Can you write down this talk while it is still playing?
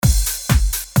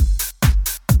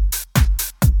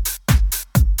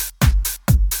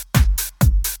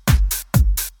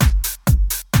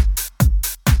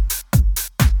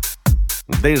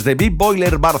Desde Big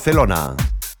Boiler Barcelona,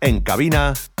 en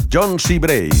cabina, John C.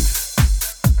 Brave.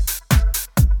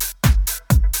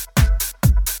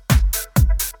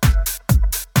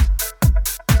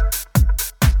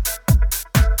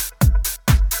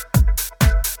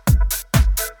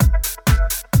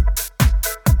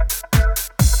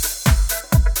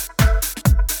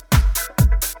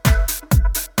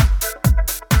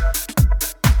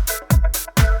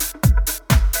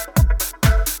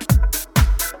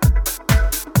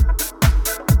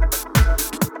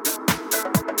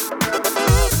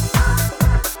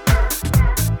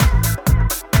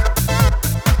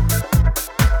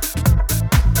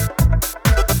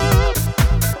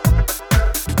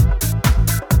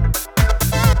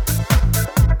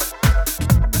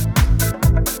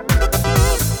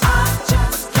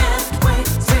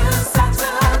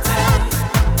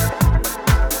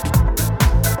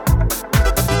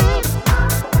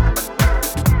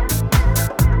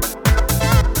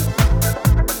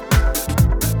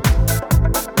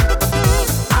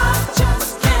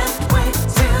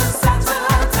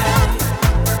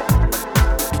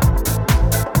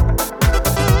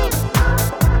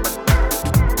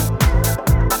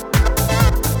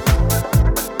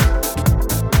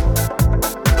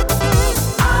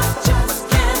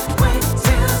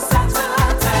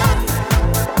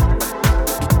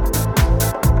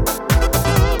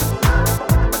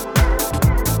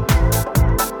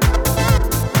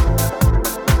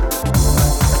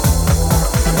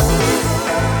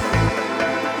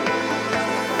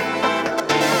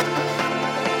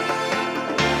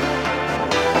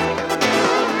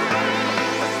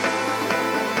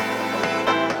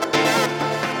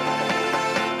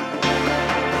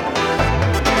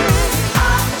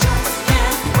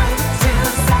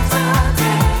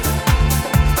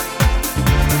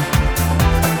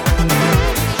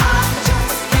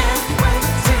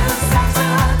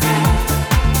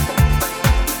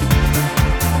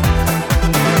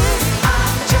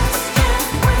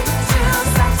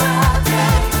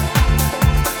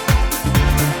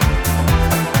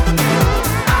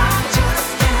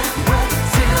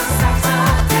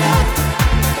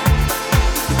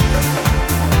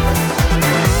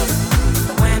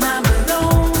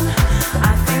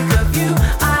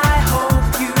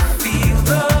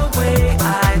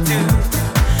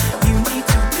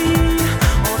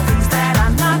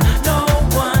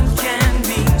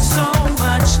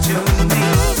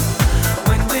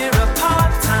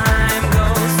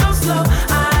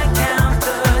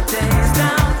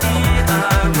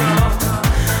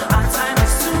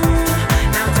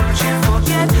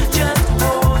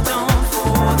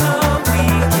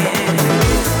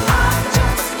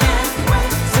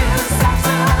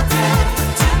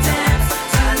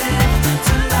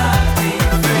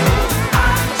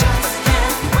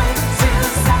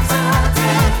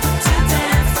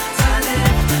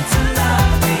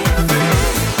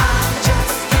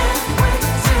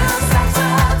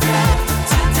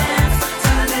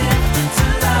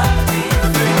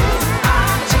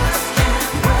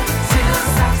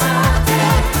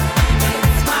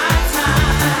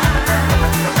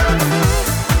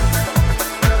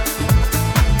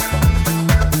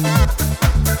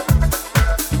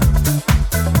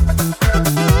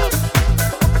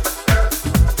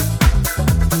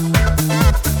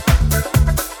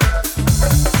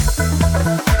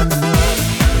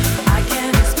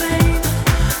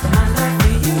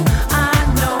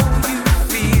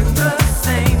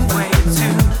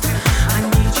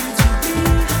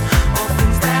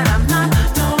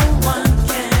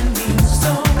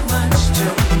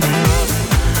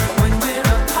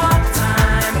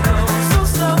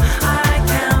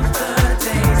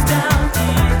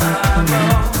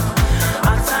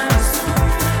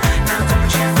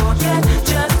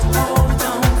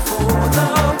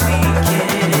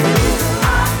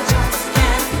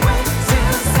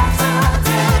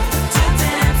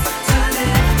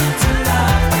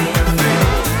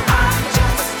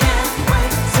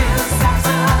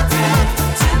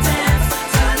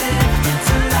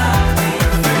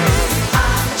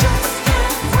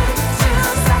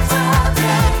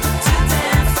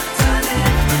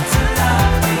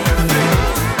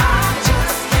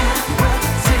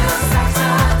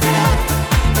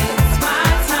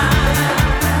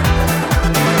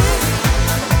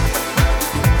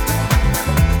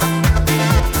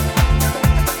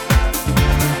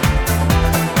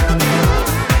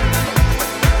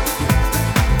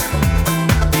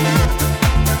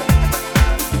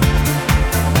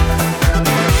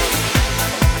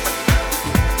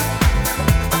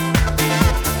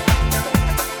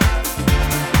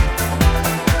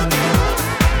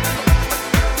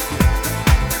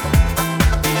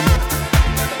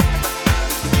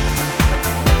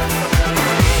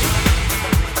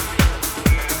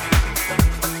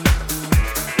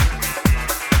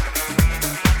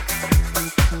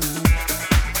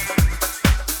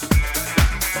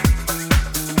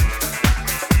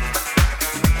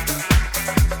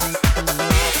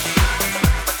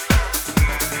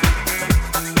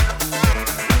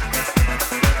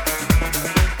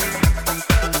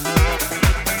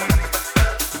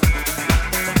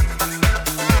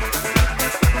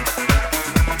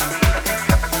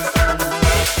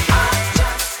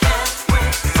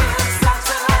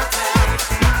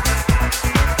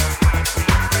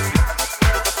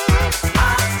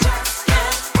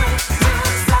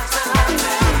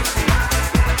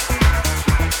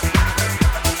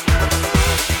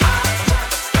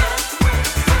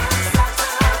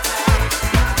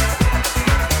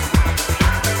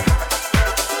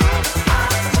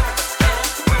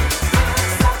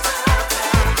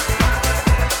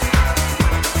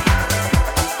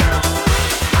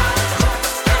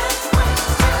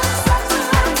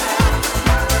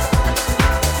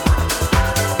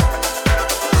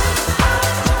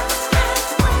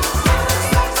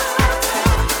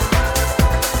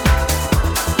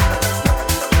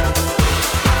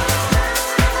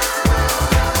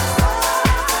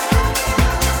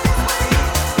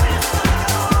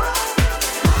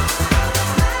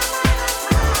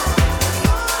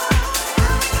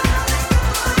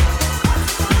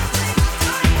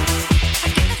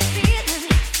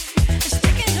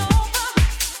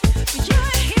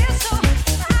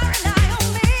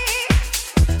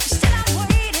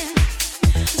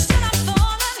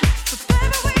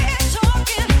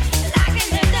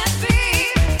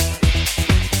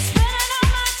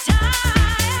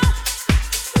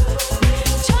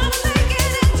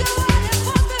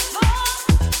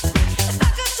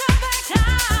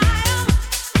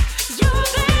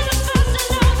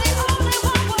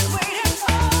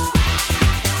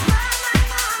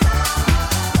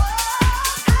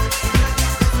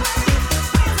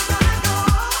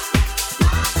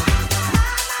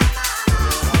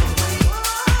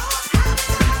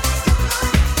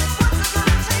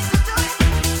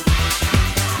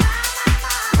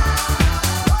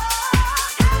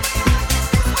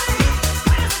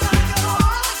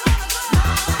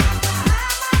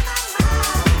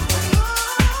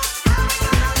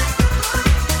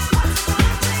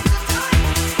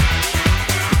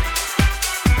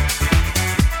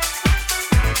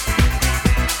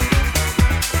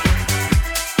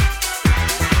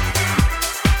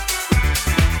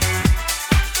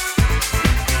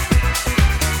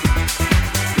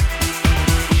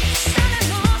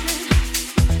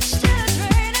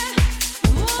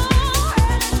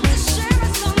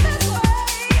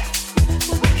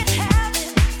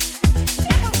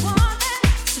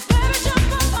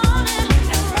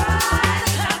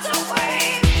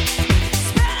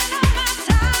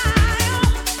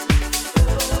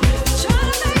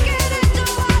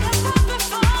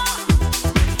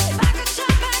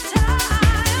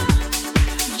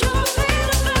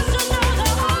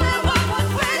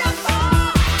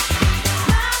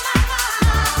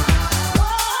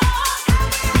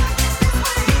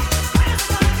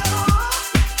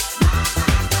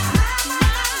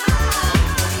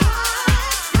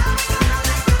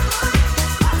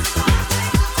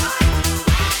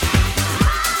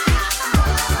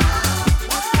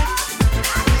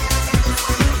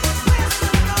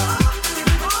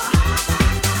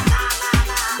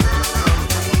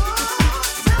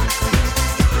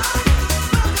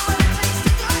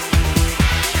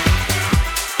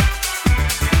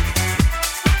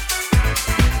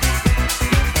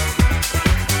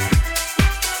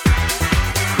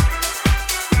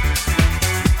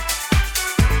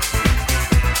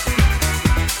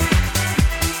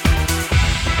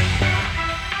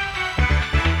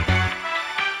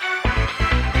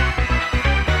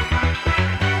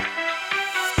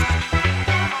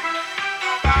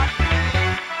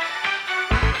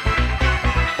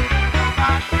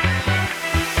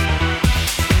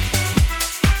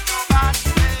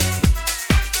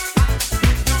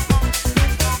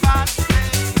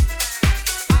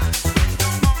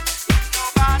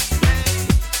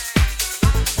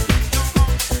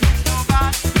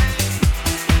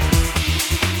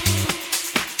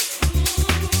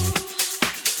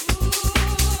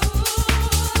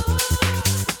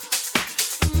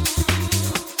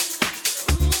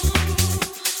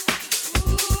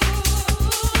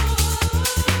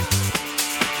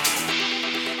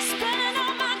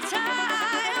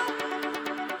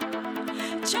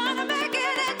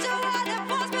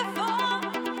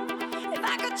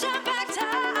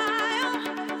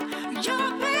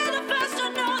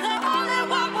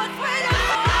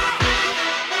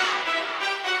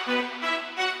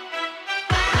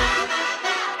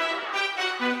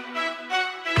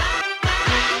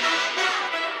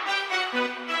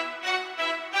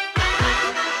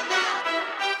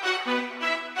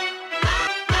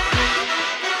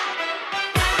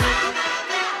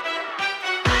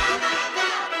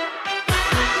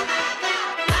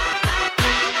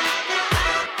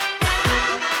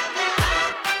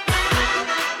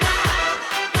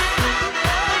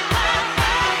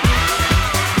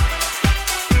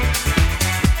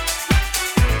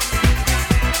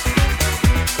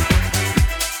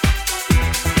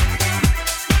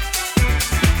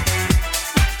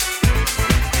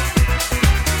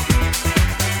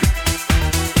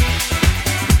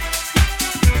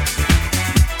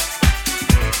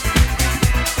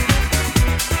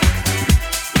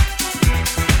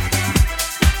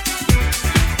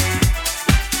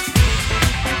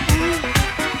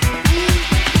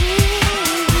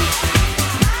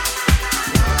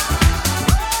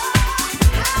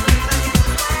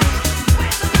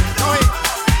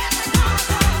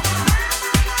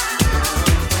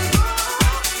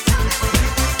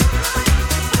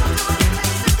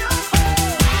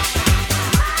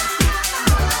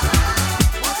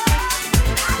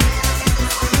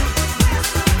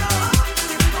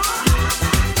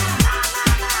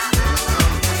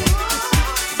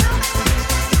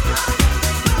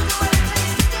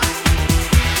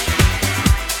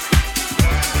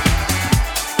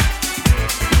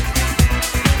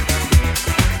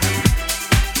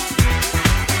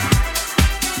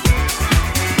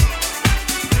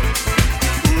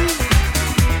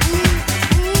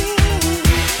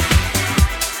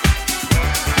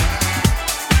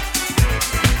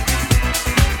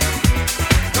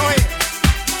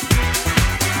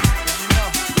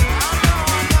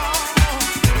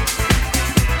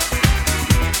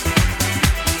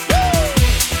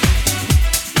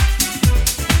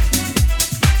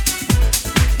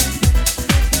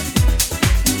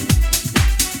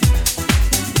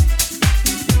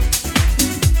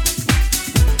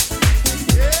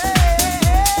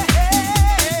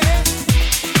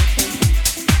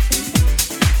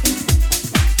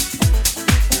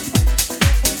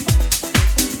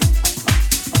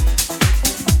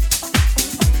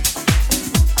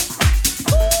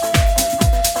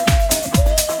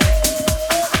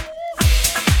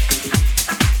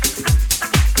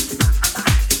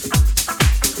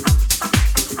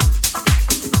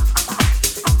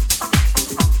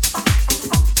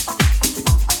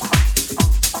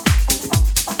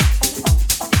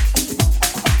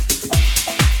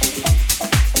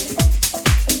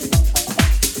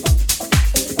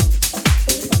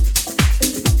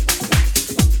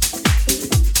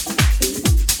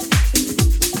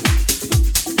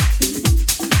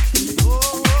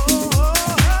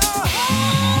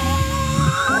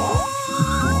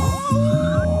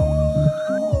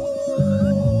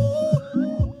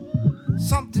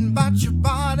 something about your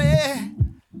body.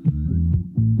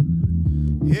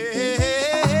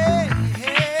 Hey,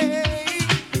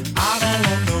 I don't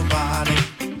want nobody.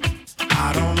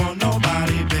 I don't want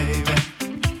nobody, baby,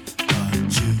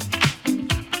 but you.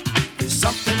 There's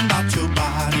something about your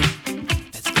body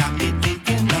that's got me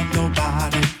thinking of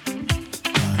nobody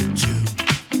but you.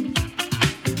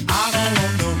 I don't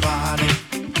want nobody.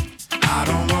 I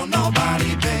don't want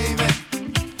nobody, baby,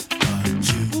 but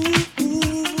you.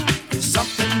 There's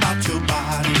something about your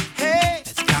body, hey,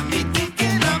 that's got me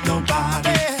thinking of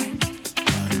nobody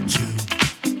but you.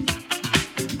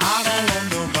 I don't want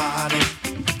nobody.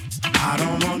 I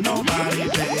don't want nobody,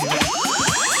 baby.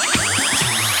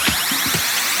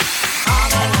 I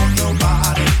don't want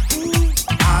nobody.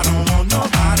 I don't want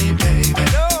nobody, baby.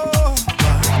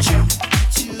 But you.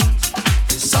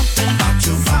 There's something about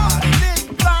your body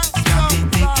that's got me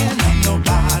thinking of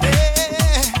nobody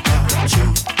but you.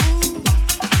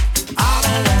 I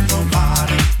don't want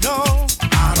nobody. No,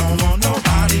 I don't want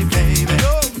nobody, baby.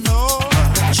 No,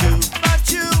 but you.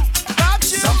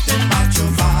 Something about your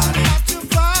body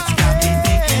that's got me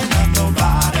thinking of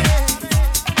nobody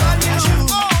but you.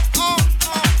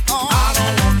 I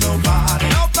don't want nobody.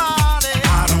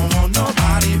 I don't want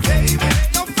nobody, baby.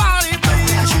 But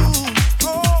you.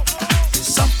 There's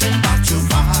something about your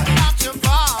body that's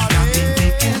got me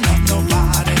thinking of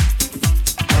nobody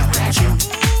but you.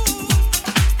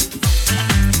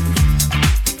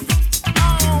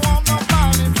 I don't want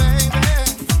nobody, baby.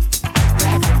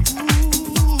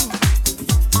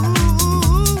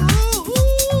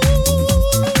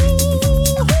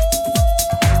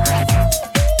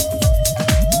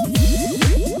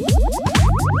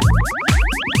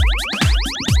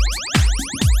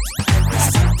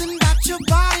 Something about your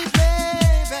body,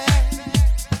 baby.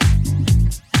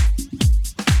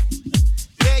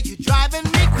 Yeah, you're driving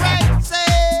me crazy.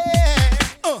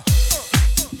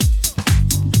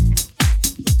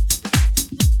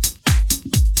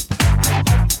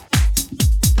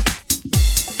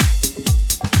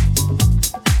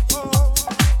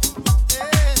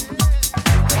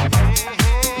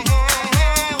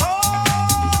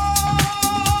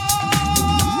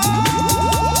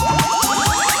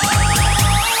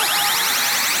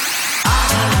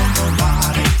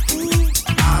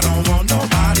 I don't want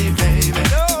nobody, baby.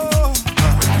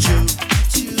 But you.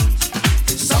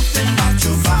 There's something about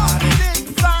your body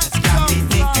that's got me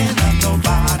thinking of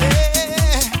nobody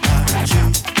but you.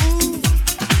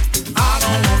 I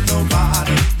don't want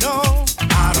nobody. No,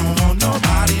 I don't want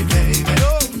nobody, baby.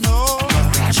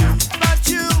 But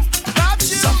you.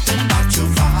 There's something about your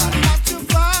body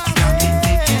that's got me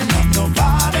thinking of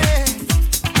nobody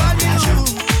but you.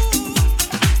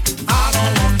 I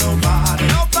don't want nobody.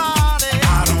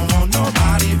 I don't want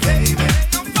nobody, baby.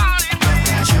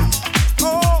 But you.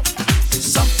 There's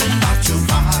something about your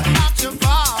body that's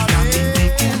got me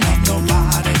thinking of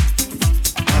nobody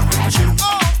but you.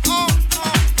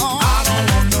 I don't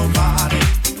want nobody.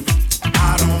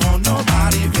 I don't want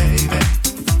nobody, baby.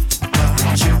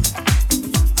 But you.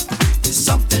 There's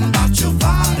something about your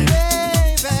body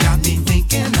that's got me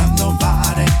thinking of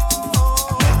nobody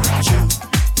but you.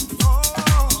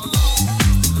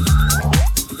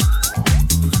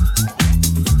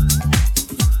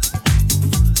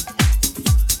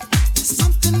 There's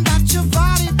something about your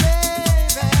body, baby.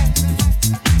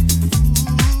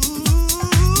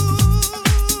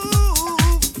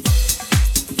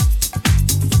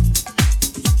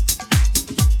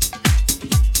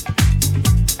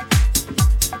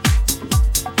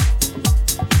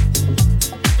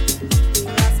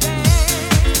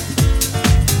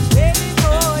 Waiting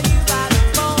for you by the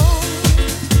phone,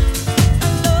 a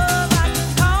love I can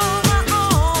call my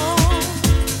own.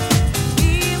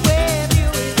 Being with you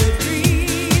is a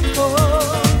dream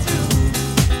come true.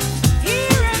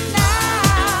 Here and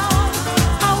now,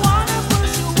 I wanna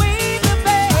push away the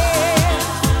bed,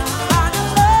 find a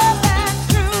love that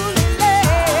truly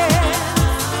lasts,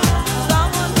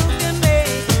 someone who can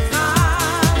make me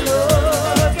smile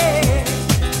again.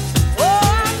 Oh,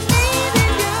 I'm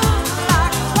needing you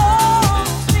like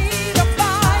coals need a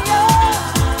fire.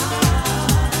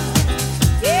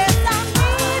 Yes, I'm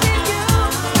needing you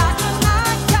like the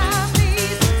nighttime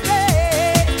needs the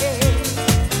day.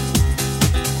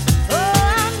 Oh,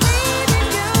 I'm needing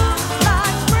you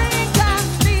like springtime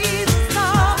needs the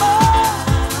summer.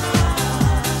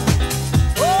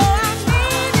 Oh, I'm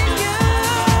needing you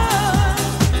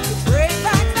to bring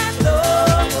back that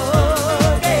love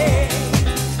again.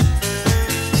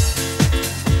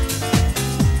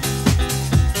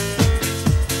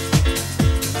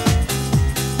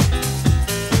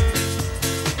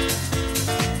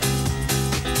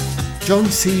 John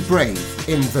C. Brave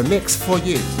in the mix for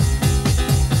you.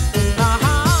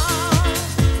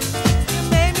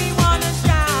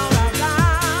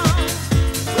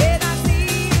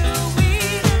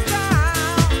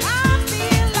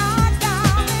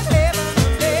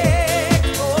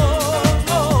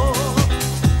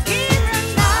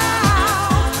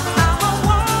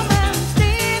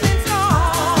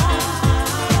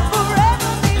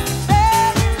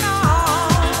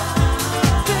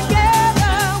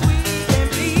 Together we can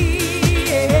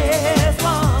be as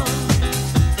one.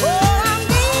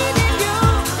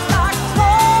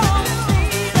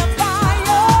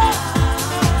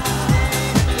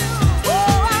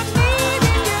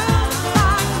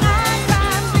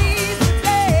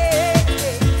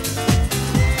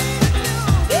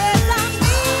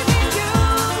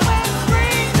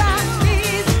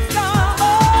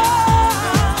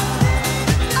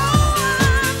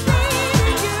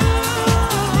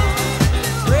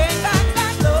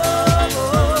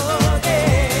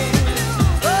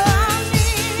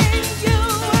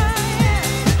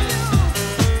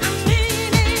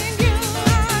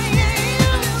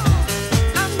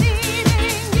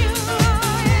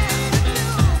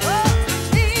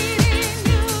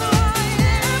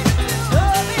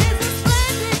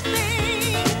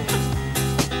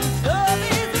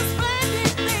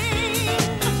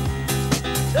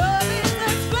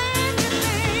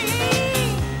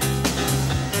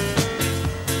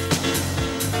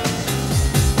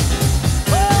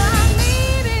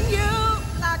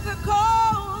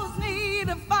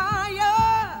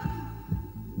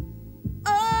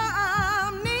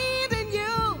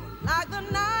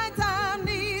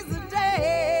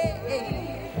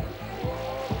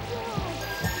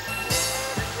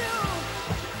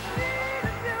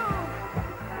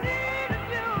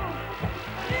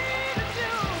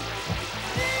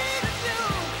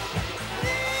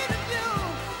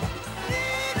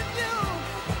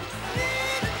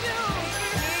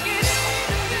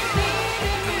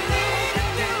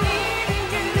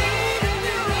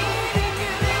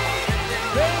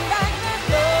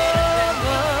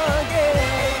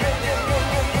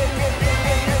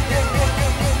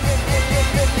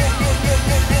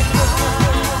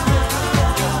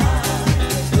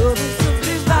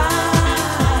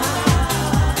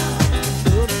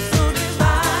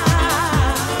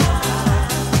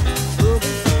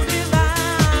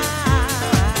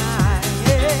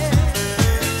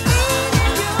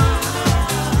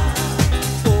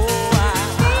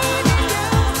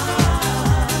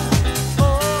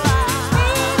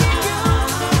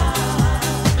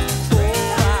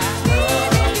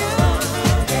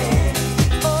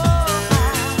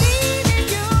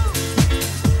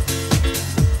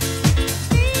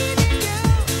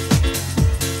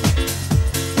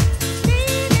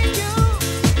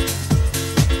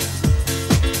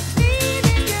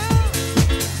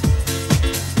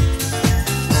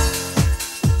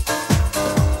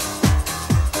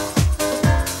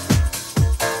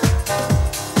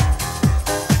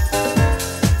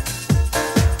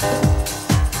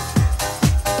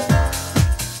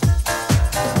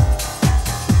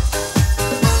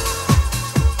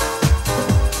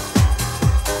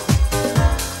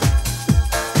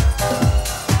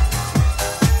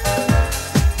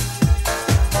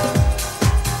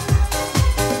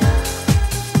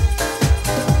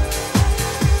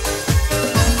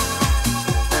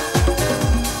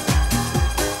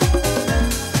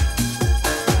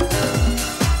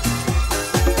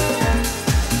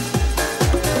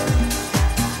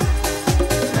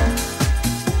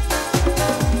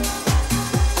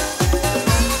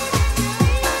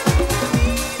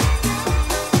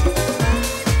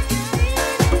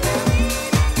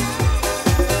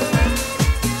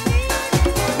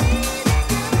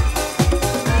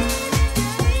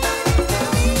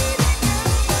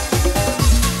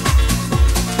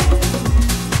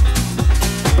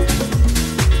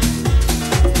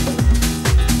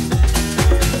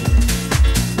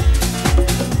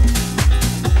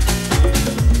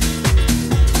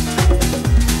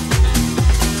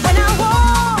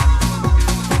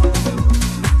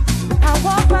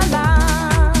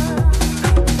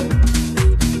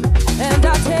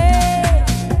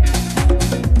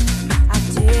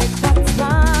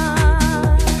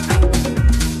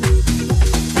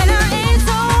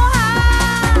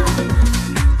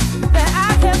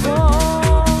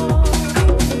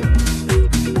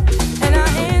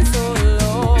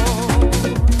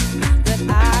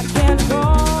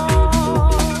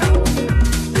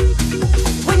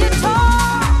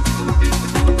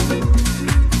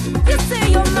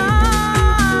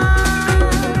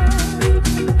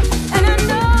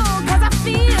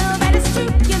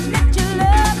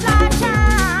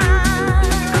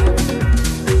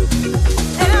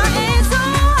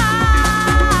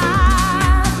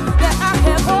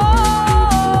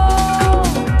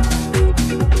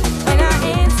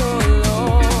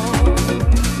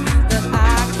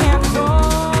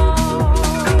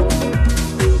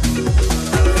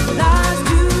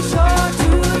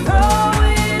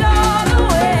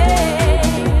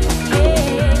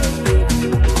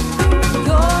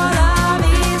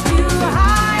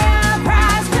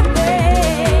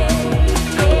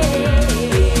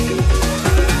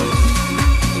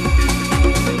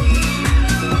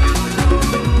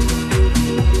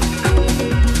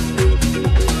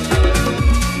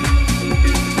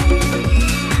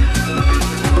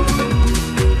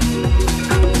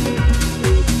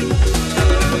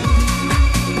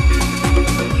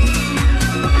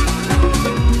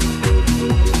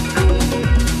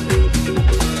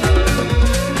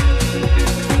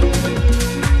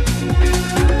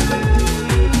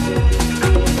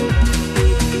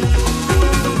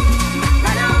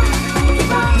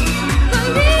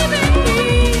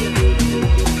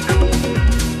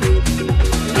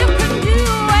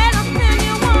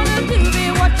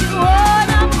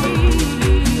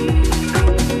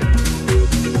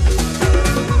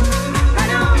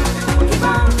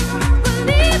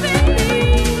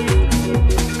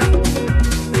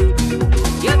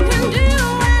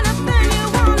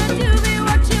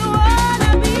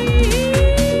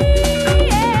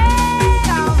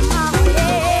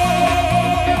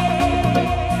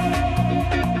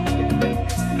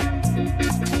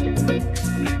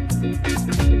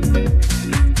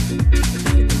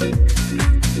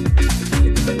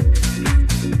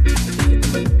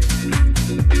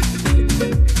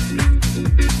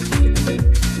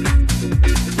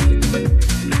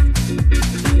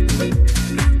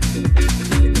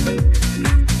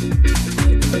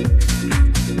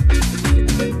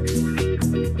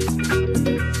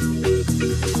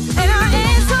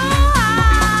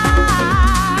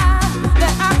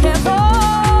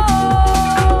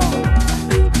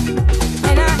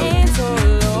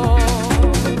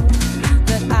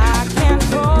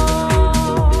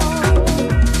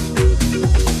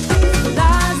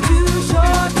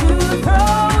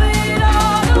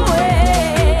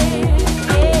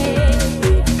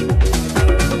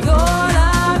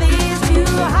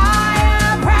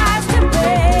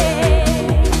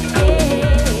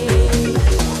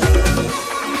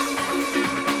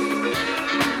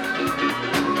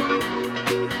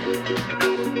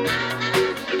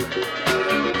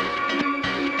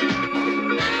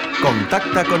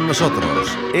 Contacta con nosotros.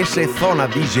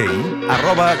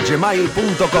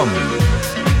 szonadj@gmail.com.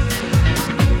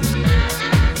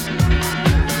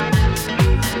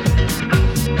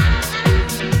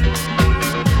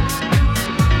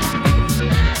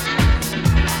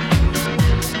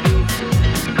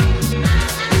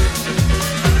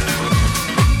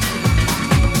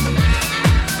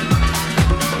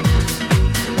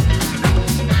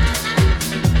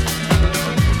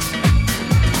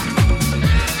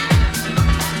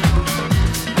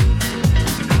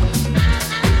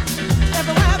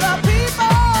 Everywhere the people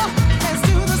dance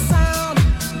to the sound.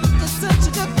 It's such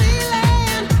a good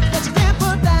feeling that you can't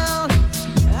put down.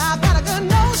 I've got a good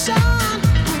notion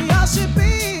we all should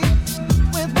be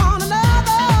with one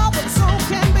another, but so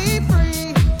can be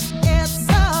free. It's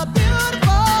a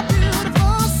beautiful,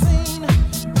 beautiful scene.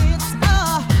 It's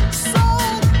a soul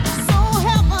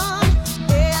heaven.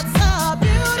 It's a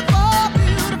beautiful,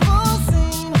 beautiful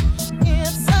scene.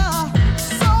 It's a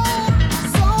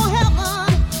soul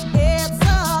heaven. It's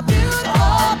a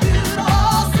beautiful,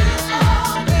 beautiful scene.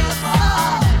 It's a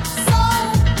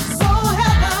soul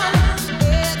heaven.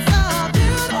 It's a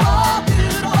beautiful,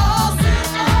 beautiful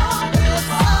scene. It's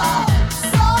a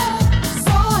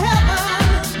soul heaven.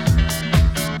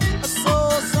 A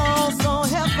soul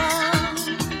heaven.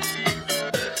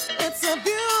 It's a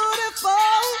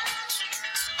beautiful,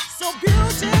 so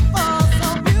beautiful, so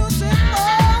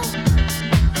beautiful.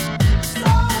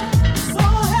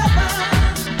 Soul heaven.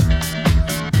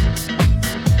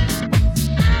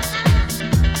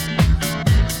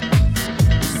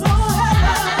 Soul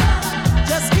heaven.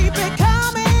 Just keep it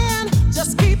coming,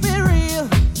 just keep it real.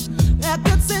 That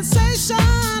good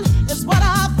sensation is what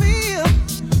I feel.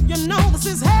 You know this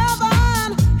is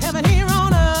heaven, heaven here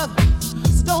on earth.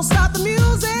 So don't stop the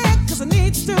music, 'cause it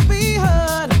needs to be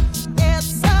heard.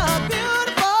 It's a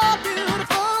beautiful,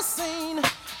 beautiful scene.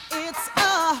 It's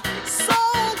a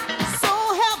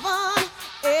soul heaven.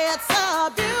 It's a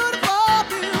beautiful,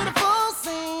 beautiful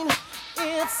scene.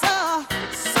 It's a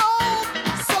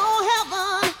soul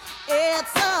heaven.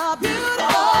 It's a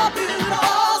beautiful,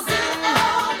 beautiful scene.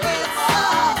 It's a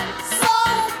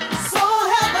soul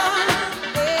heaven.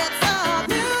 It's a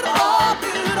beautiful,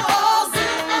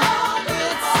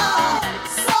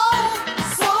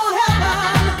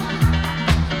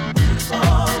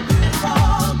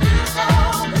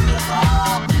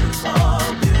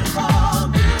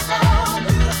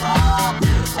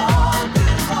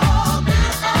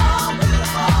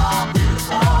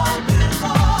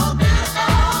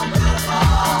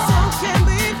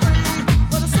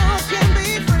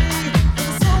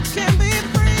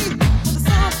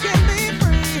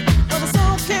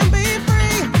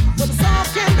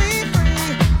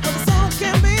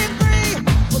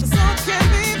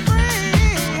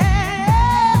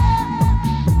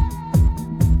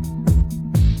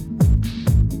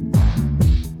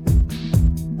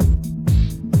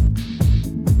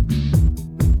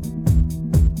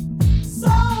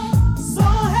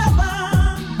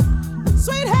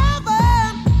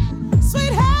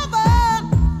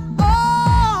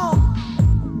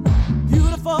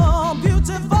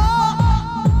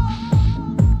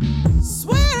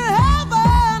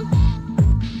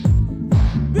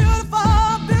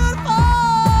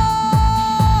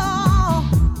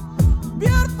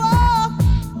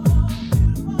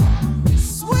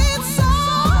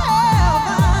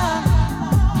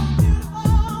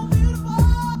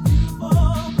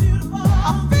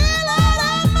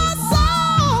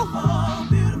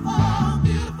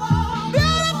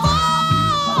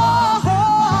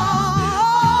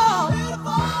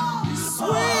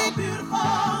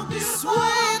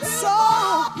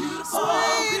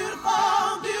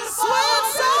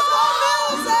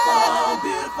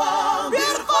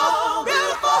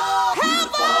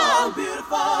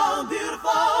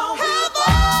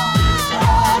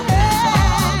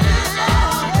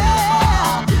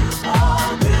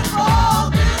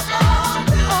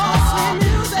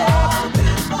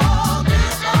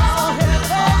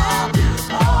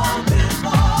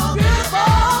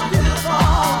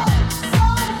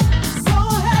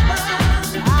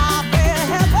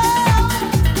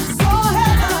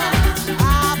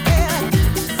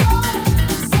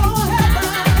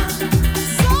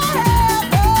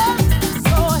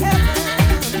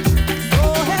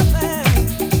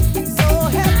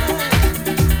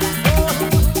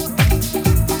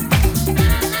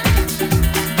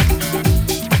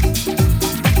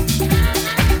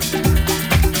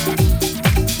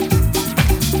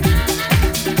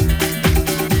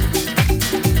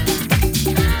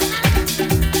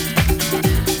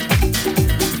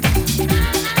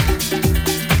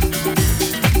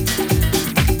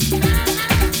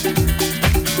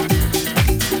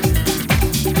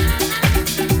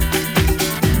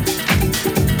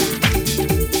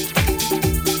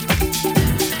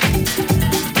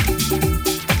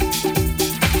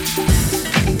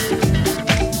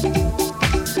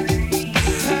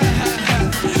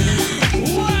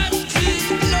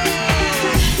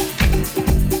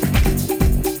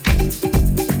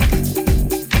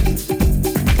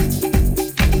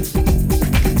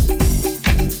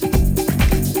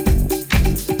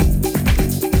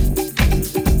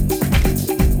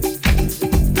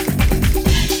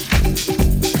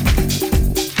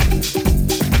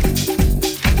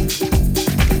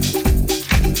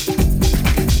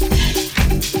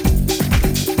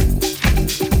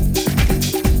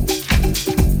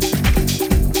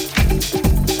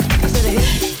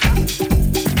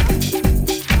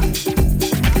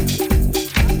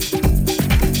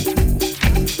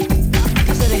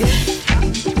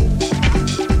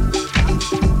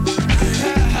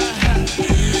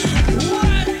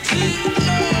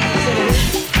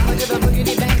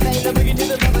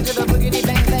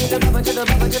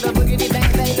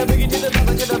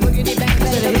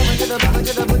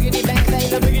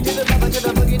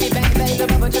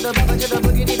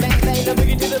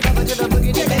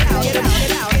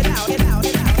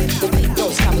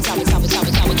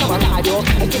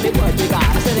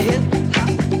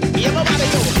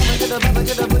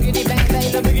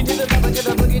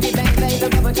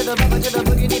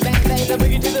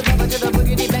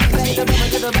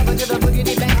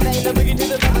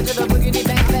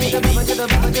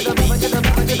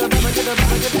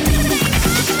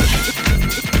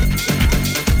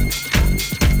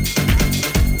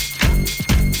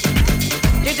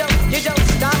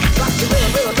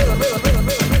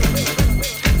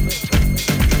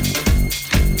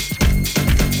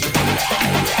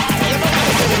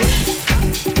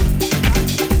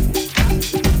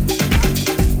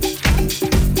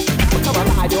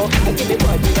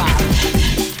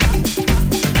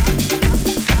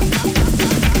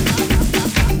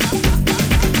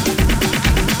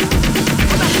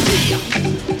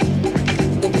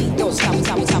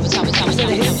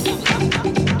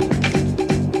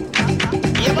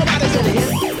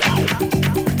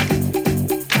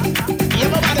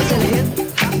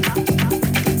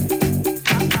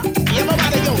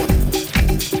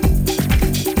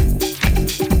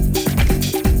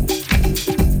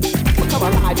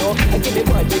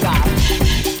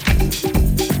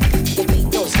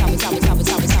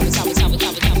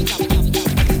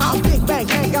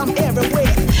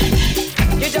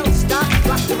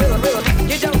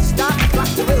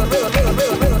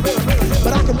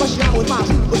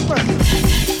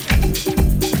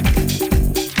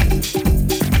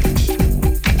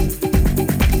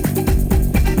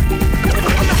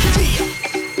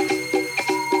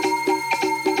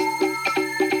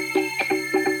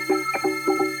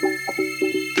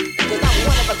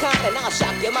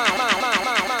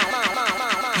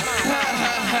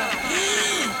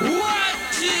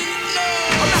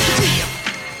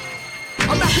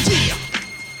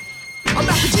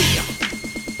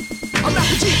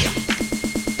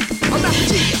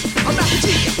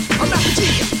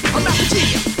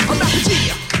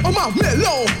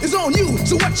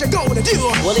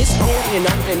 Well, it's on and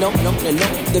on and on and on and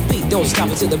on. The beat don't stop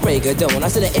until the break of dawn. I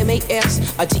said a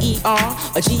M-A-S, a T-E-R,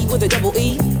 a G with a double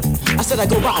E. I said I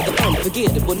go by the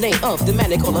unforgettable name of the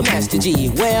man they call a Master G.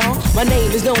 Well, my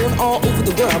name is known all over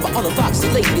the world by all the foxy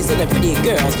ladies and the pretty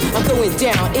girls. I'm going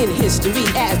down in history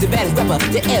as the baddest rapper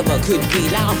that ever could be.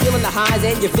 Now I'm feeling the highs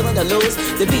and you're feeling the lows.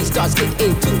 The beat starts getting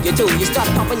into your toe. You start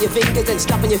popping your fingers and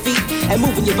stomping your feet and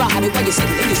moving your body while you're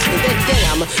sitting and you're sitting. Then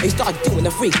damn, you start doing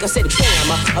the freak. I said bam,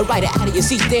 I ride it out of your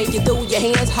seat. Then you throw your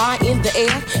hands high in the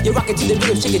air. You're rocking to the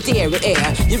rhythm, shake it there in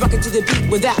air. You're rocking to the beat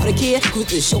without a care.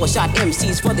 Cruise the short shot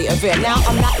MCs for the affair. Now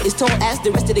I'm not as tall as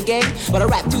the rest of the gang, but I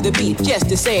rap to the beat just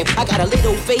the same. I got a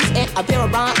little face and a pair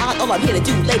of rhyme eyes. All I'm here to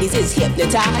do, ladies, is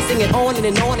hypnotize. Sing it on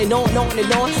and on and on and on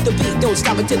and on. The beat don't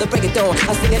stop until the break of dawn.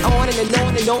 I sing it on and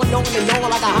on and on and on and on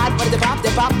like a hot butter. The pop, the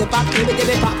pop, the pop, give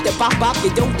it, pop, the pop, pop.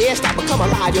 You don't dare stop, become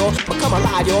alive, yo, become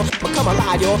alive, yo, become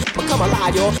alive, yo, become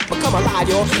alive, yo, become alive,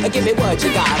 yo. Give me what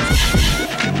you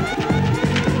got.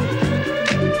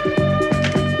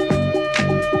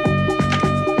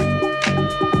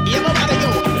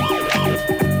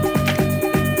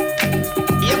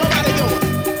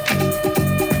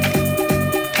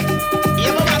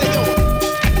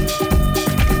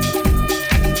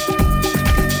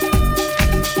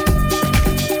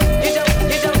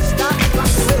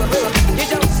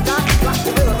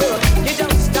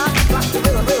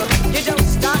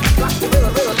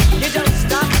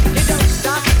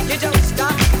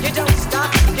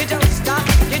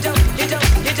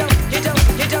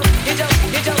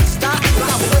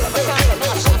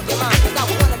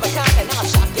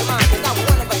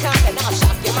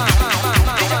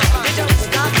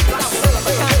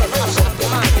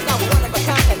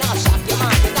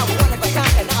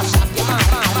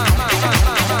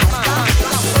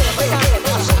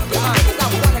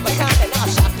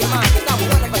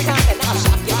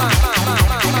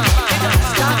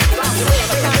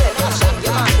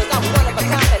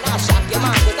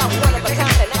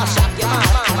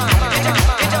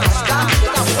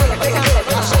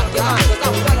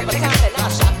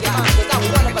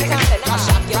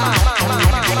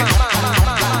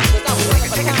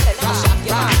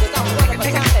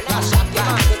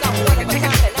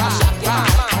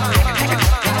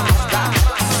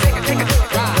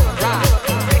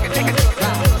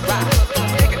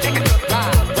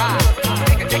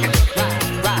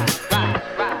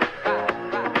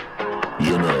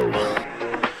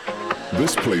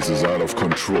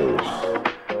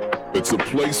 It's a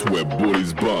place where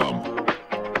booties bump.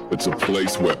 It's a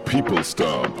place where people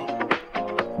stomp.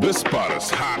 This spot is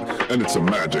hot and it's a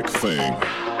magic thing.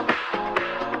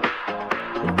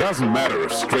 It doesn't matter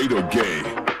if straight or gay.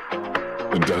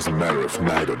 It doesn't matter if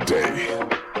night or day.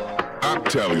 I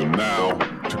tell you now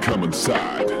to come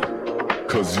inside.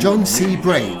 Cause John C.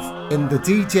 Brave in the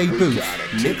DJ booth,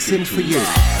 mixing for you.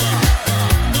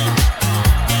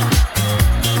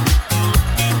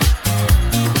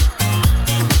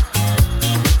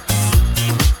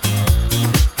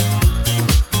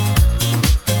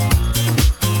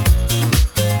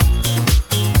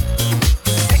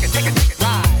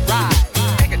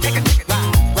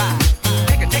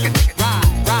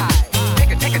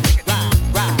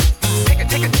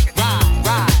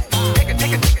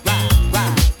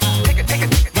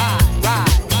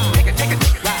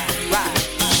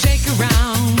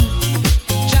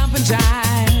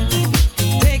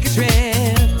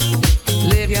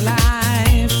 your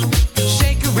life,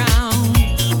 shake around,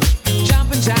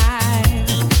 jump and jive,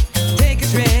 take a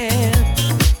trip,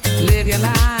 live your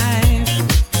life,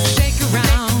 shake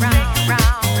around,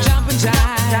 jump and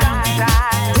jive,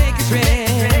 take a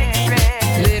trip,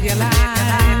 live your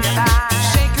life, shake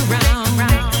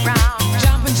around,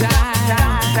 jump and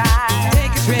jive,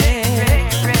 take a trip,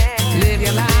 live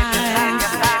your life.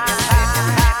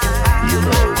 You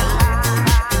know,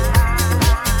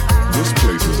 this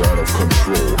place is out of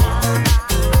control.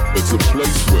 It's a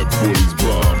place where bullies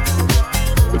bomb.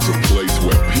 It's a place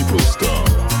where people stomp.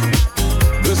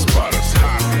 This spot is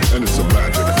hot and it's a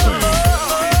magic thing.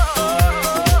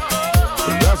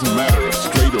 It doesn't matter if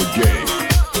straight or gay.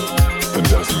 It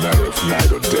doesn't matter if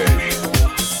night or day.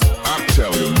 I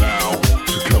tell you now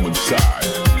to come inside.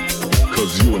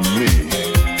 Cause you and me,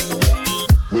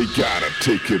 we gotta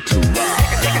take it to ride.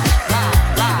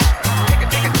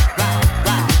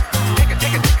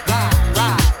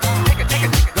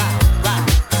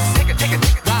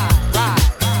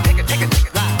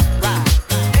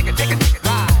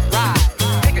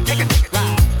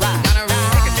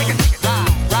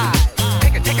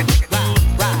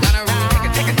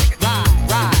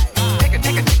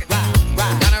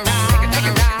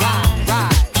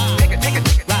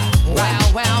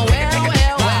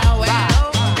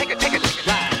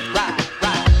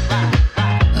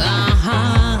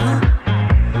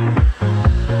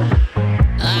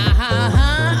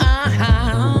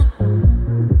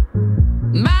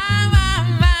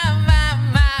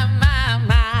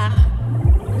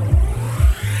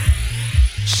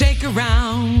 Shake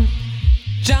around,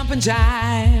 jump and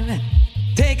jive,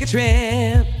 take a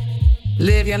trip,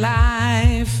 live your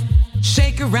life.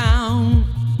 Shake around,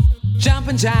 jump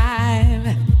and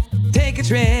jive, take a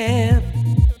trip,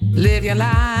 live your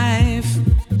life.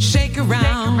 Shake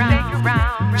around,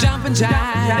 jump and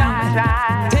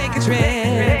jive, take a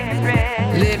trip,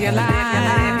 live your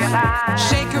life.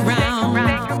 Shake around,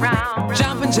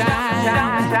 jump and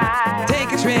jive,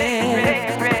 take a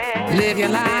trip, live your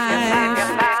life.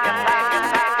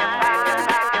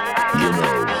 You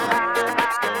know,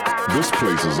 this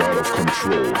place is out of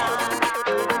control.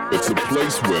 It's a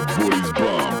place where bullies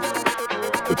bomb.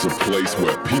 It's a place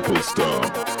where people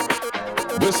stomp.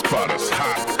 This spot is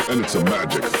hot and it's a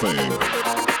magic thing.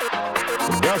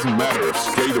 It doesn't matter if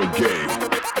straight or gay.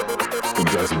 It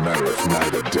doesn't matter if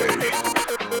night or day.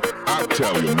 I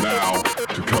tell you now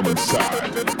to come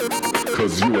inside.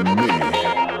 Cause you and me.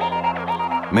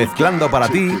 Mezclando para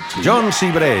ti, John C.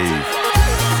 Brave.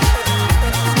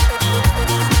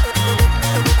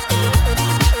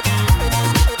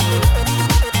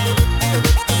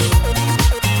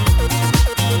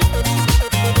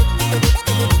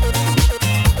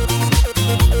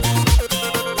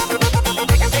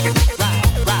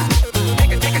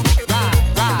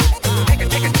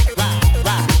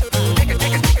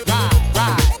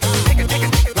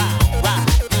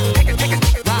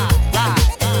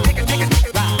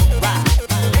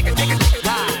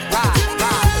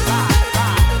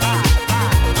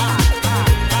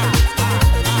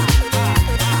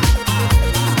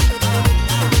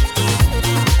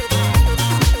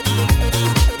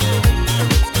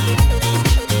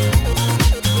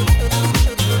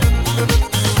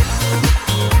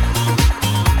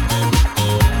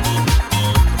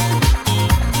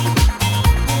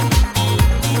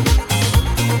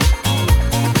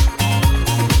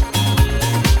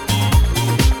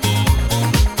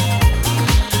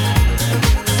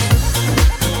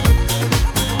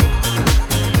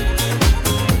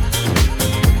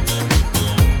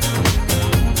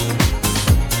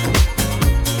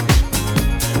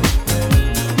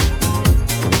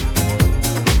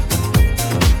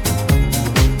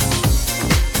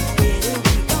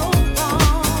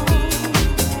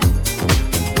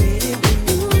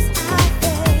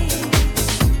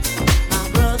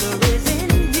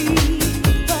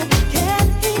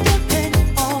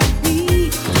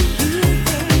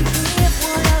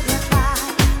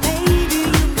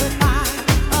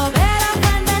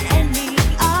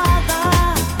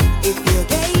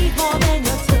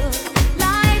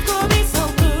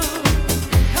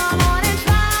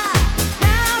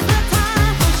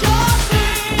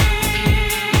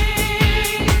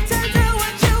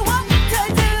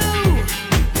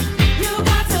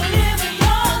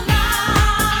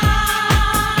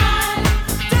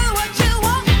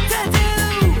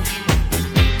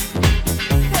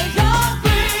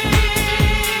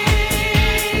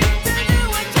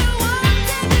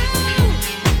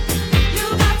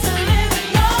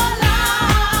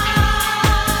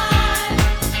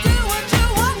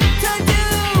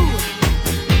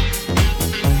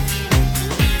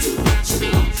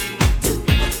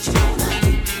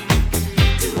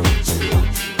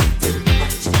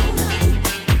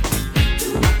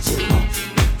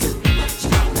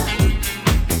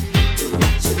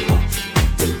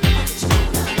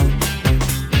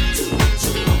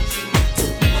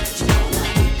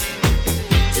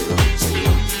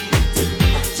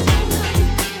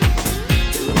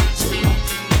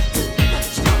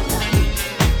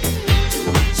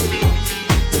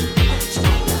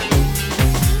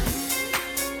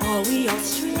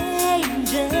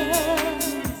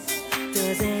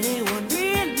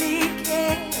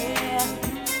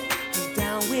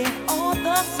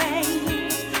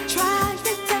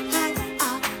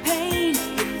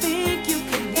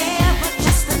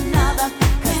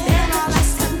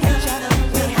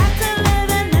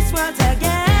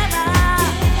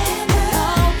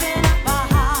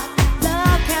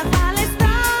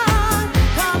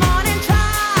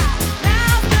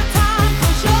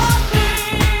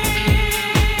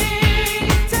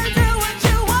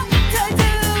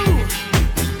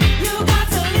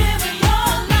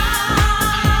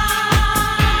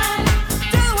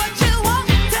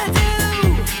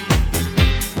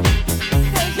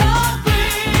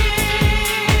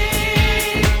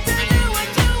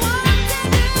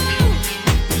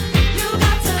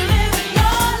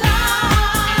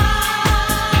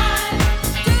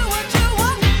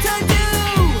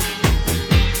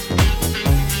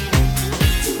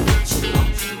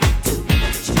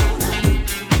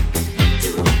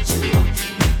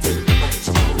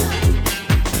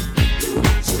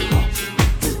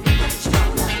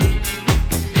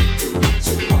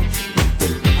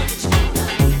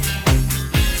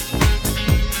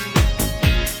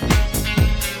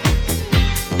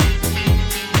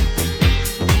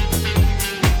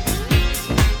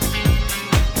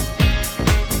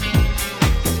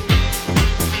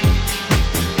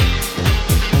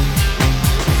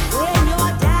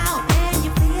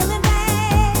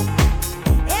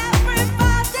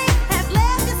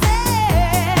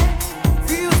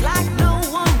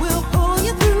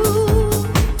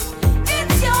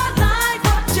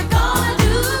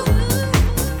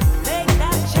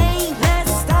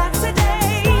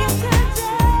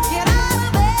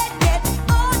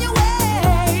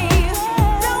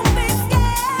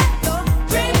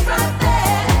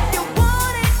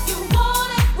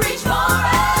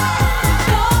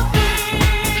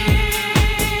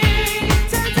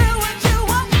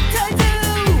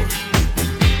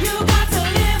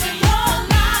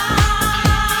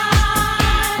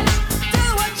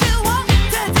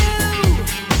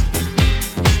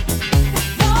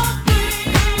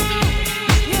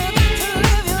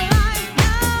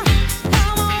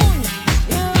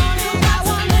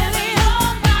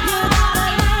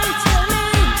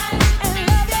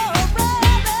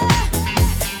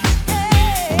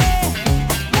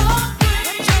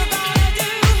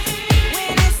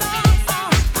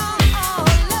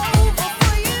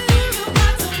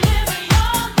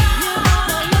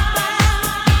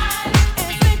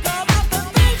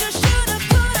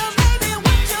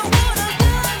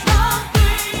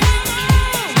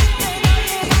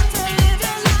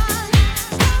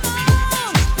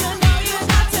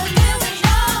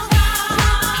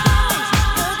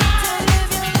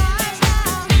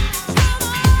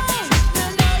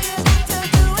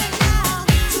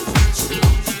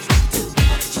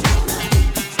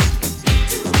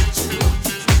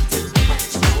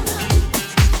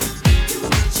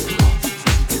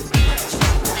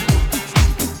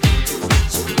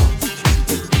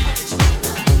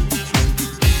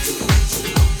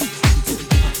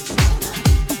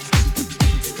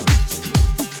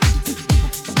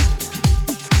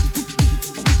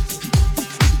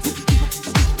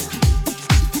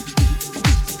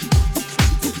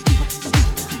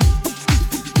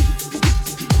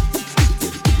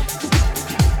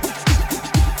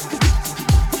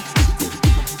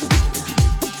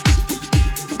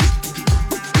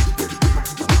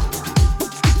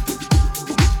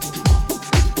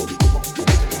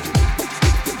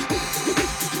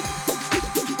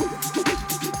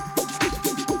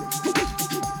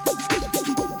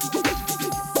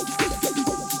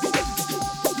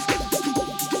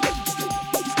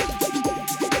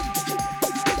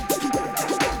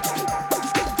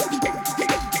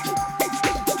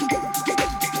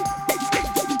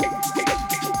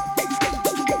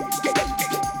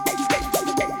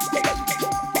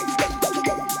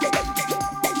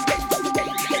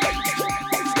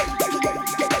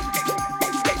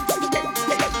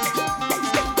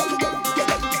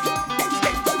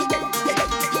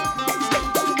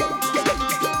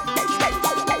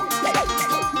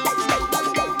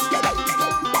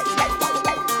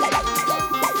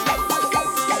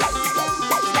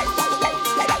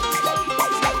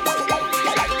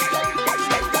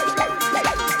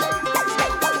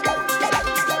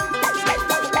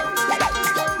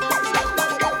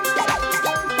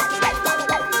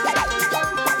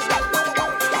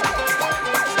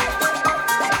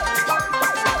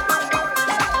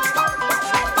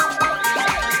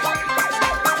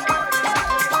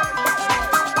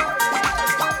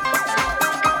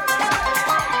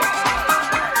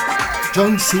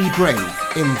 John C. Bray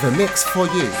in the mix for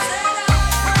you.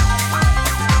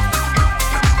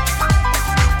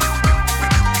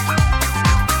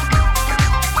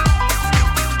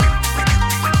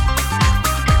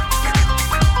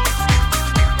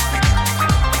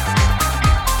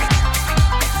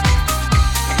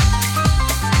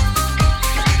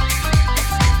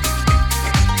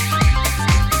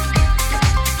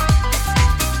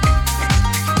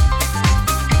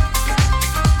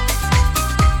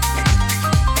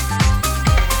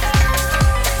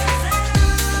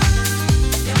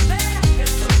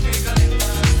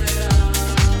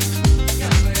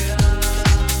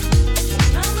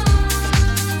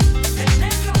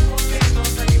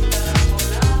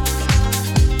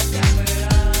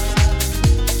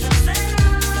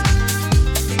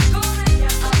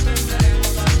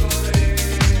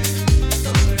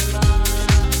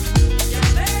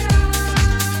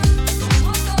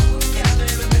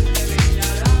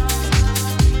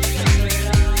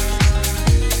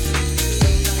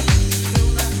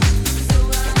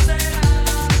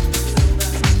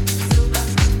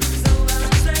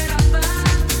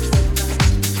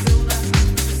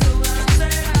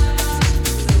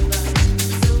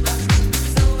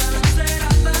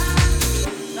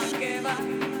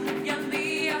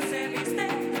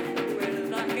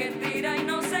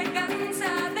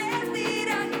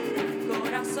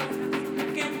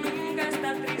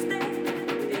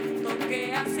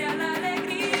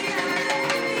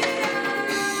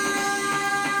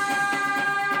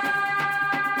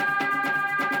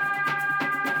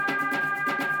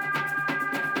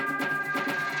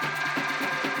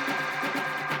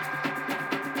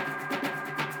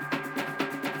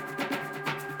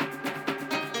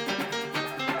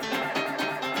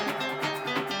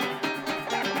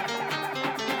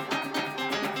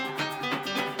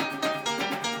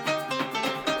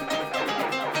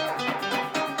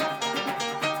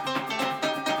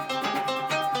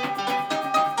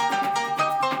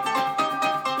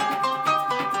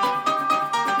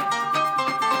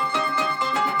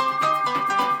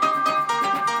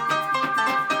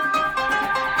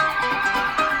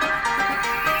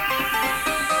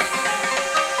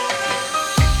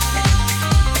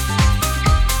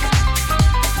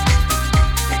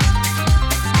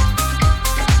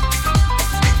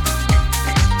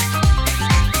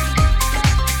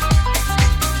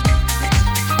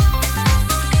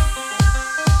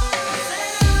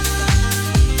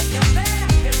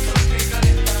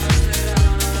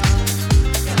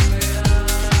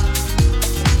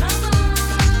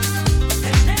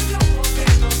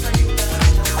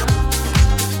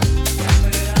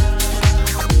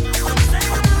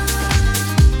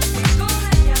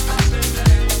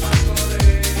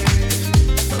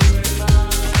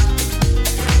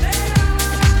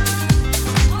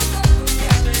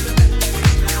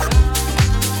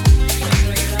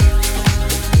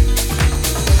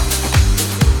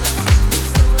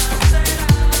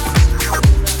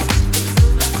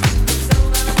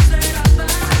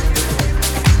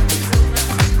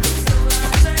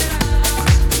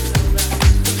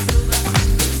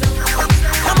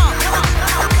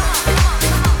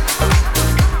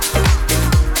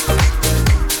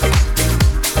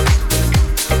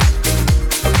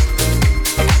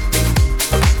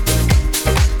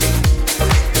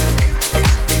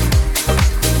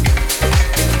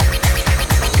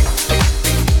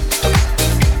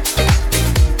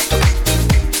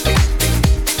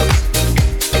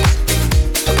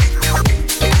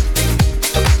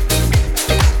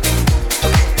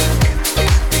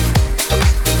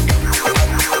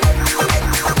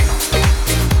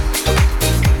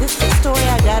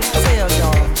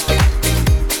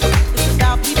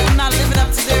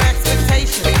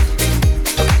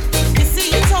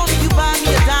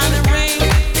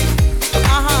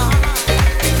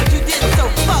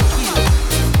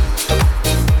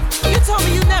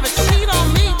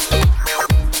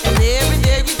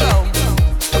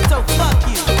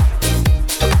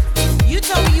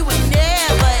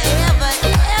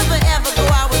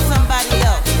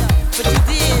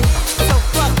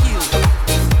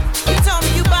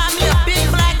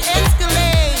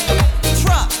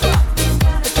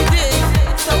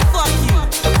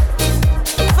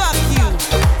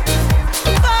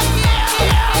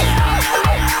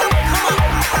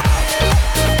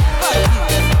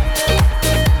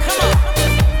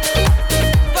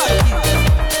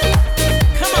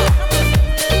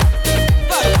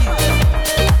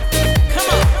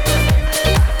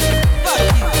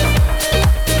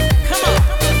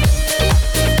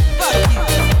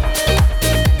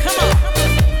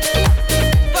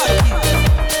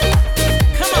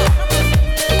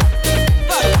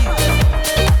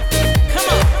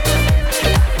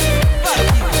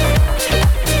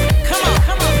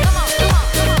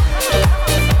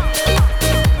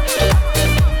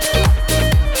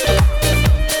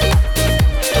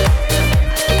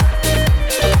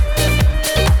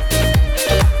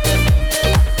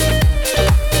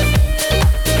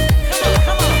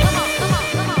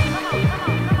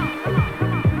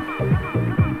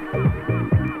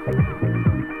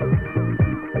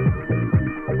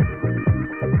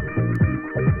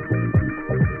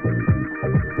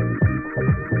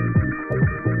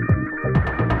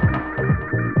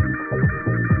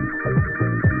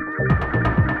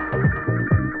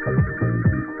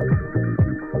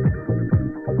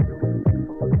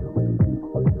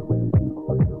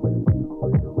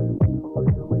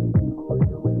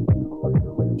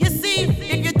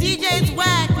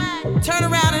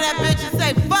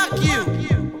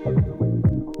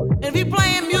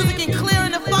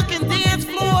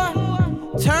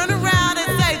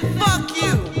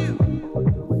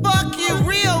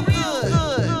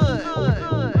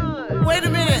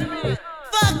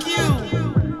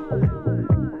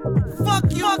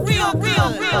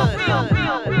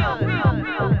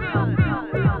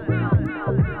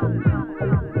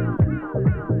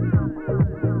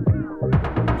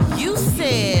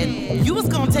 you was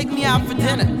gonna take me out for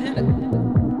dinner,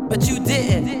 but you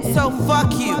didn't, so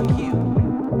fuck you.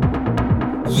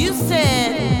 You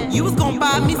said you was gonna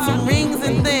buy me some rings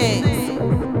and things,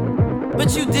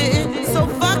 but you didn't, so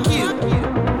fuck you.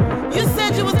 You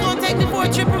said you was gonna take me for a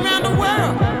trip around the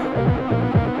world,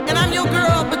 and I'm your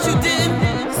girl, but you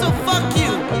didn't, so fuck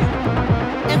you.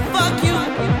 And fuck you.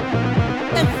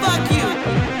 And fuck you.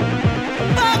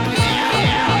 Fuck you.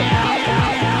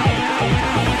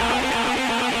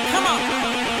 Come on.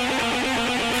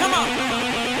 Come on.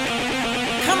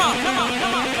 Come on. Come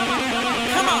on. Come on.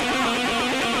 Come on. Come on.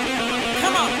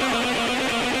 Come on.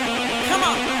 Come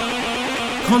on.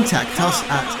 Contact us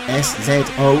at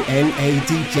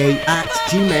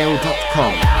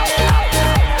szonadj@gmail.com.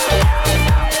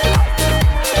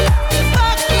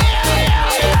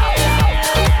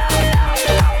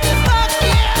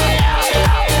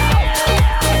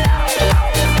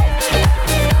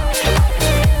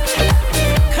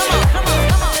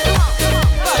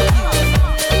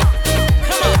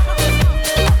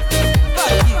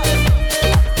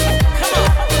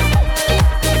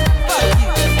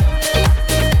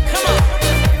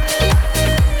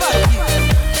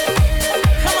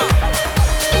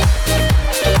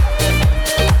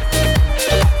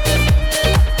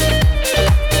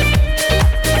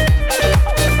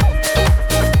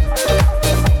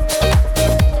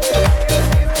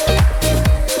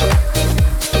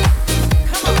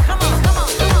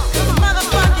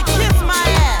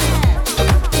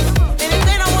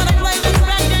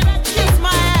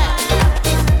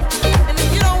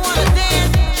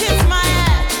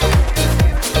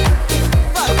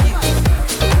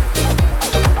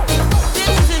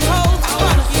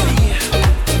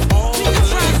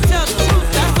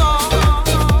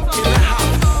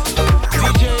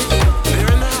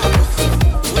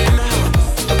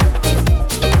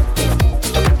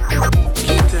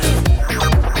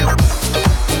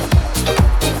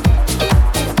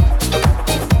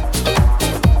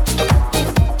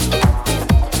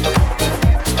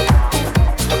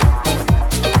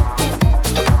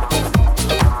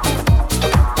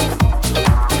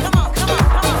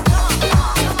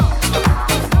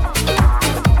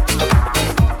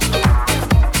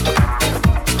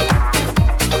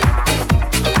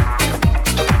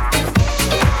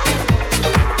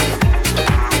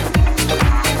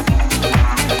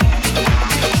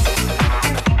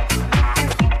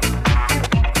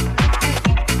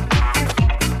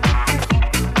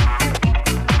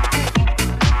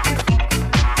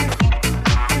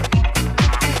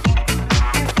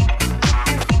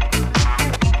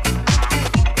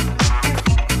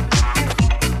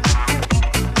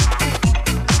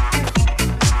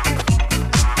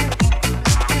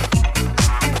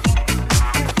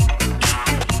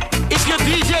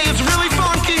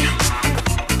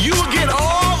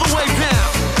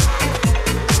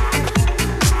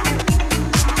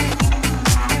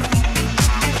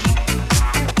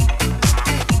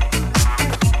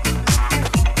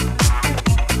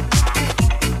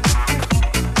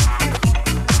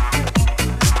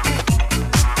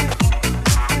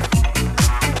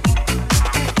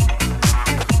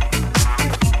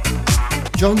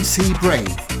 John C. Brave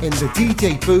in the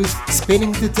DJ booth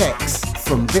spinning the decks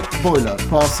from Vic Boiler,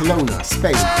 Barcelona,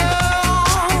 Spain.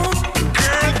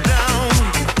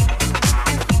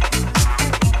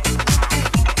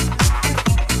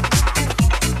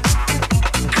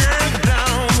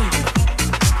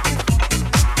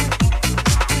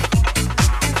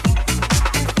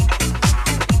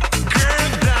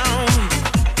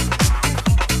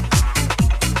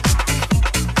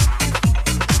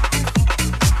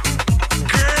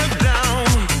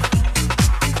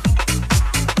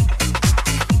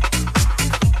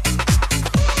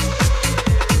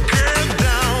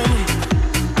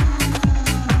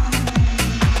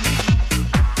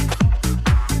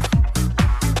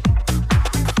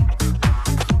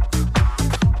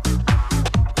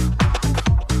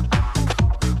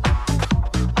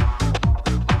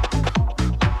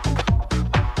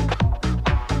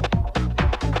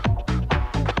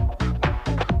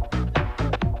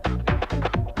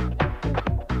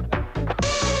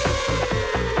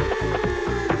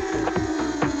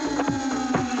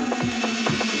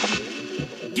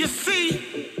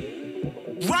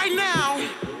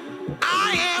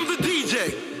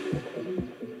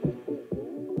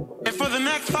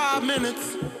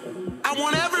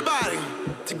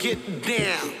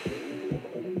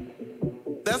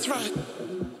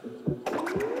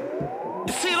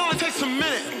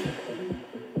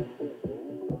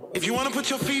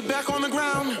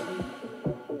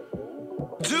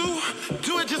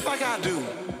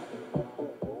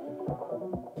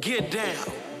 Get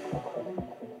down.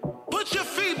 Put your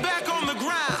feet back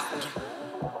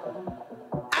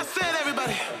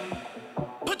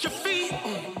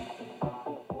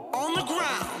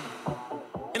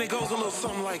goes a little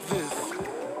something like this.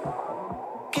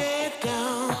 Get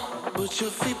down, put your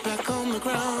feet back on the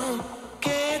ground.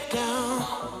 Get down,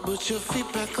 put your feet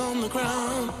back on the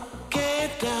ground.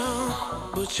 Get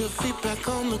down, put your feet back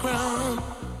on the ground.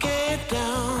 Get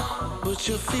down, put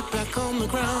your feet back on the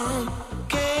ground.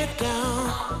 Get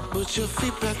down, put your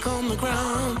feet back on the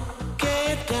ground.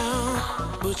 Get down,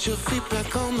 put your feet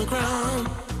back on the ground.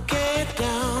 Get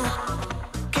down,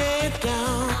 get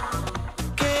down,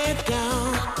 get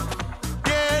down.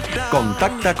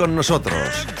 Contacta con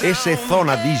nosotros.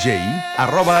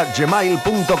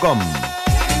 szonadj@gmail.com.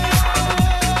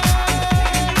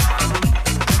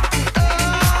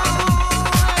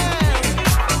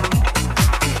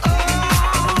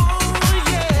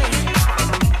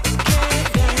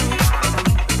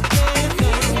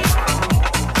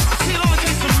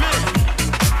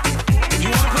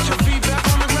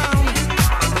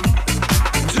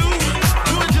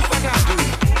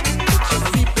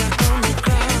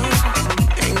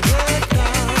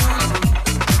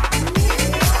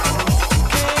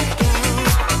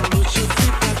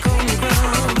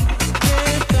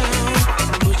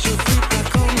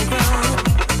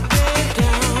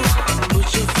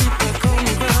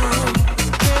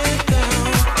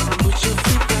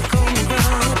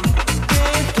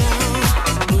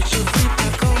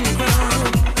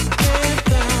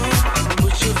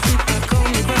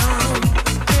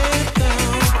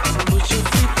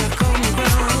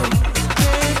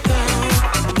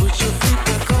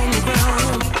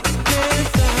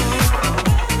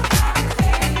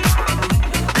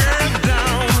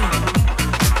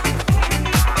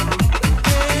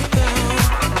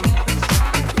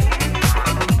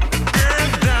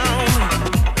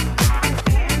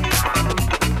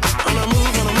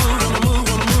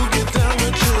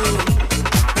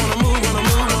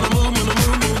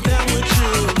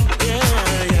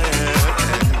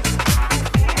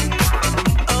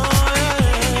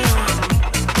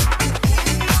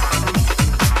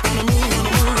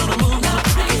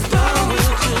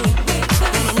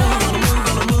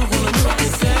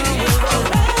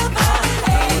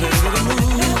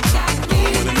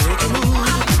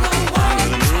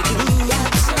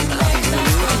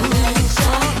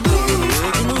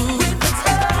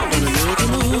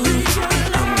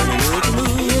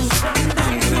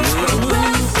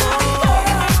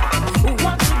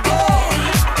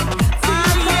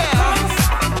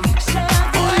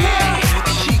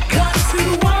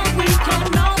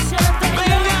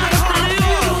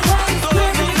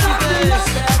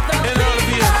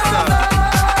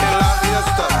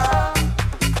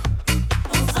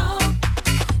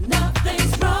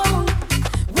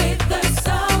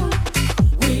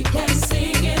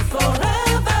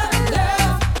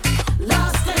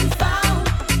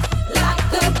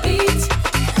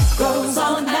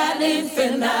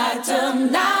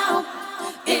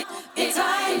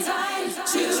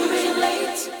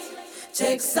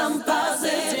 Take some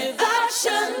positive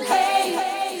action.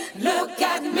 Hey, look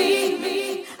at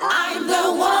me. I'm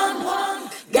the one.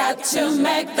 Got to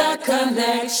make the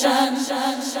connection.